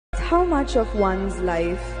how much of one's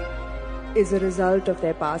life is a result of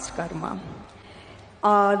their past karma?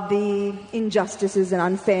 Are the injustices and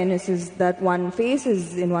unfairnesses that one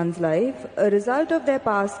faces in one's life a result of their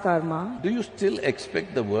past karma? Do you still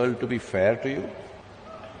expect the world to be fair to you?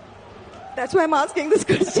 That's why I'm asking this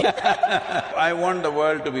question. I want the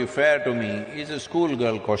world to be fair to me is a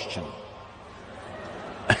schoolgirl question.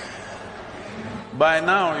 By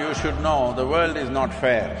now you should know the world is not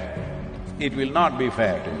fair. It will not be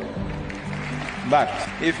fair to you. But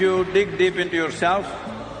if you dig deep into yourself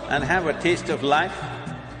and have a taste of life,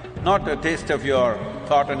 not a taste of your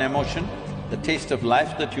thought and emotion, the taste of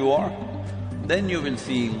life that you are, then you will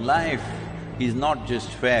see life is not just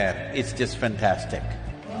fair, it's just fantastic.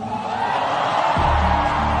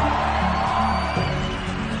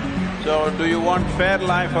 So, do you want fair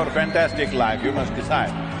life or fantastic life? You must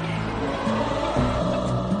decide.